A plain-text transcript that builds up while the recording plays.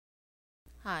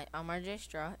Hi, I'm RJ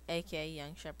Straw, aka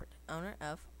Young Shepherd, owner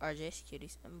of RJ's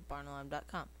Cuties and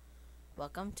Barnalim.com.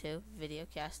 Welcome to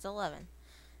Videocast 11.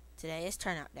 Today is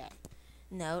turnout day.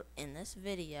 Note in this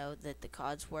video that the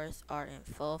Codsworth are in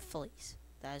full fleece.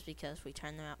 That is because we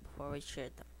turned them out before we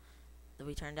sheared them.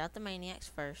 We turned out the Maniacs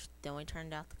first, then we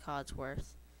turned out the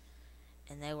Codsworth,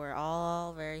 and they were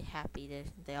all very happy.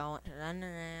 They all went running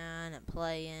around and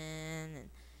playing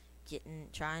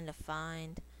and trying to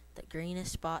find the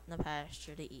greenest spot in the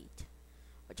pasture to eat,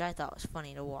 which I thought was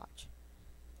funny to watch.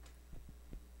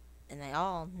 And they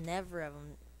all,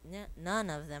 none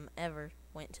of them ever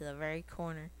went to the very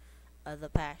corner of the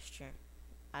pasture.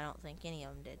 I don't think any of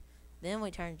them did. Then we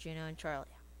turned Juno and Charlie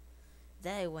out.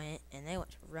 They went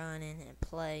running and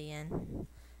playing.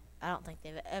 I don't think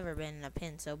they've ever been in a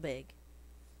pen so big,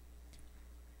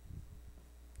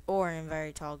 or in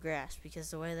very tall grass, because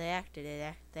the way they acted,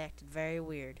 they acted very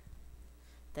weird.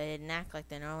 They didn't act like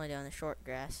they normally do in the short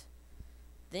grass.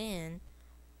 Then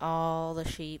all the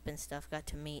sheep and stuff got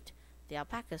to meet the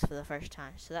alpacas for the first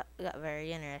time, so that got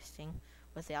very interesting,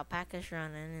 with the alpacas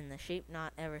running and the sheep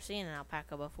not ever seen an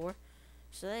alpaca before.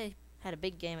 So they had a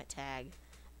big game at tag.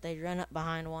 They'd run up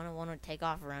behind one and one would take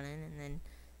off running, and then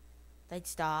they'd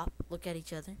stop, look at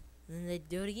each other, and then they'd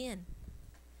do it again.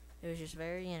 It was just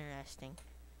very interesting.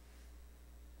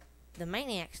 The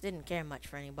Maniacs didn't care much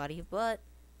for anybody, but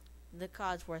the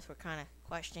Codsworth were kind of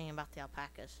questioning about the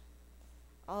alpacas.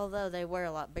 Although they were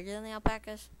a lot bigger than the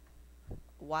alpacas,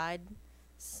 wide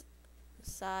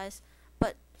size,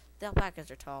 but the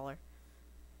alpacas are taller.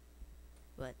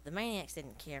 But the Maniacs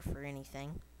didn't care for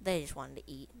anything. They just wanted to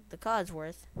eat. The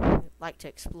Codsworth liked to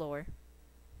explore.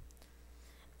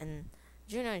 And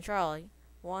Juno and Charlie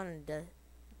wanted to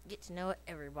get to know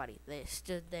everybody. They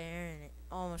stood there and it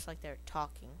almost like they were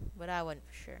talking, but I wasn't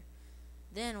for sure.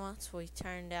 Then we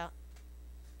turned out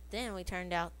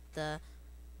the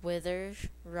Withered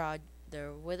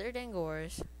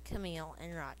Angors, Camille,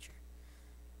 and Roger.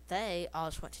 They all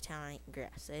just went to town and ate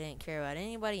grass. They didn't care about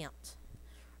anybody else.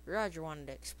 Roger wanted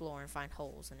to explore and find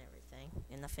holes and everything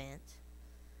in the fence.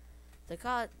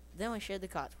 Then we shared the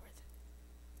Codsworth.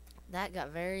 That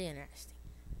got very interesting.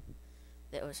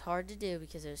 It was hard to do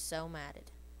because it was so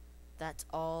matted. That's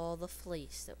all the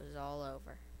fleece that was all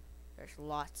over. There's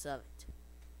lots of it.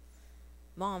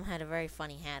 Mom had a very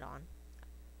funny hat on.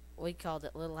 We called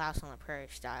it Little House on the Prairie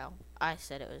style. I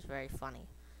said it was very funny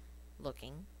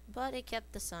looking, but it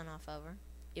kept the sun off of her,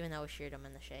 even though we sheared them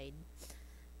in the shade.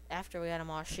 After we had them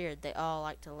all sheared, they all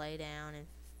like to lay down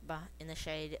in the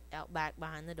shade out back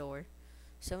behind the door.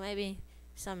 So maybe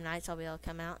some nights I'll be able to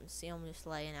come out and see them just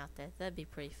laying out there. That'd be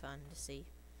pretty fun to see.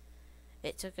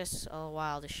 It took us a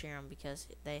while to shear them because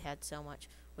they had so much.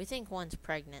 We think one's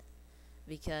pregnant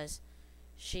because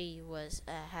she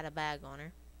had a bag on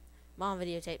her. Mom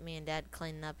videotaped me and Dad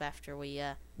cleaning up after we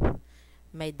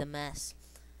made the mess.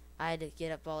 I had to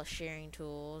get up all the shearing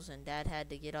tools, and Dad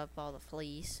had to get up all the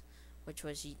fleece, which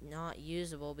was not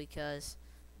usable because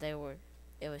it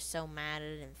was so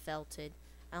matted and felted.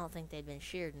 I don't think they'd been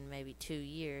sheared in maybe 2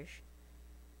 years.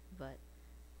 But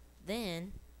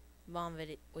then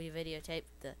we videotaped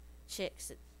the chicks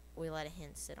that we let a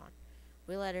hen sit on.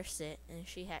 We let her sit, and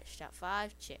she hatched out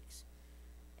 5 chicks.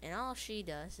 And all she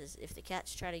does is, if the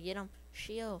cats try to get them,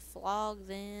 she'll flog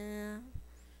them.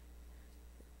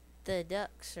 The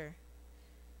ducks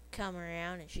come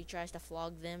around, and she tries to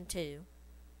flog them too.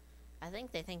 I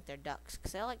think they think they're ducks,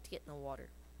 because they like to get in the water.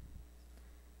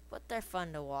 But they're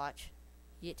fun to watch.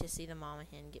 You get to see the mama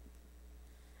hen get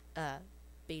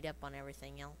beat up on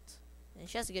everything else. And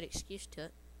she has a good excuse to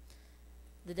it.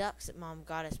 The ducks that Mom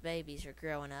got as babies are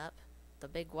growing up. The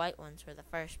big white ones were the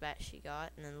first batch she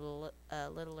got, and then the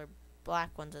littler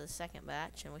black ones are the second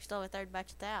batch, and we still have a third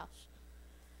batch at the house.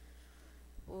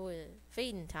 With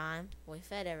feeding time, we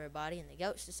fed everybody, and the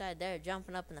goats decided they were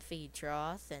jumping up in the feed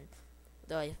trough, and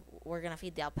we're going to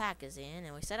feed the alpacas in,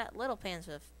 and we set out little pens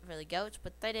for the goats,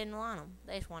 but they didn't want them.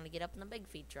 They just wanted to get up in the big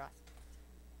feed trough.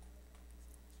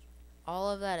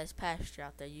 All of that is pasture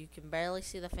out there. You can barely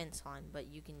see the fence line, but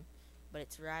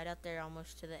it's right out there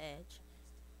almost to the edge.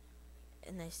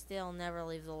 And they still never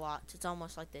leave the lots. It's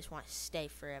almost like they just want to stay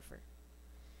forever.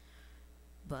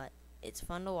 But it's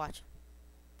fun to watch.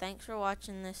 Thanks for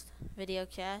watching this video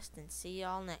cast, and see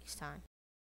y'all next time.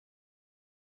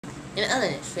 In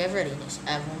other news, we have ready news.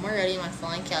 I have one more ready in my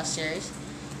Flying Cow series.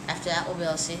 After that, we'll be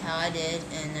able to see how I did,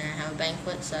 and then have a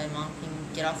banquet so Mom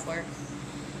can get off work.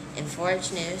 In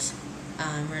 4-H news,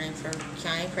 I'm running for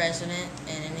county president,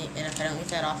 and if I don't get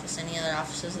that office, any other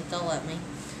offices that they'll let me.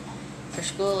 For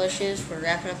school issues, we're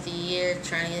wrapping up the year,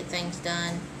 trying to get things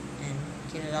done, and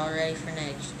get it all ready for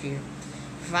next year.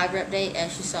 For Survivor update.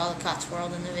 As you saw the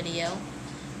Cotswold in the video,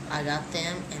 I got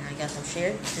them and I got them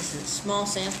shared. This is a small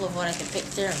sample of what I can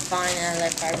picture and find out of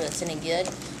that fiber that's any good.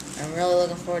 I'm really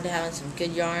looking forward to having some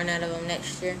good yarn out of them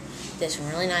next year. Did some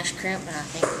really nice crimp, and I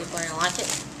think people are going to like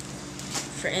it.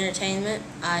 For entertainment,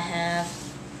 I have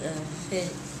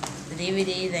the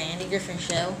DVD, The Andy Griffin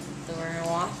Show, that we're going to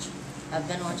watch. I've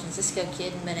been watching Cisco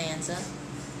Kid and Bonanza.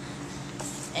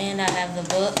 And I have the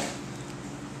book,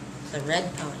 The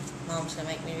Red Pony. Mom's going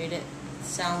to make me read it.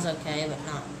 Sounds okay, but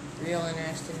not real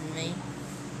interested in me,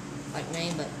 like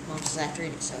me, but Mom says I have to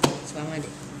read it, so that's what I'm going to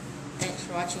do. Thanks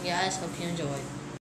for watching, guys. Hope you enjoyed.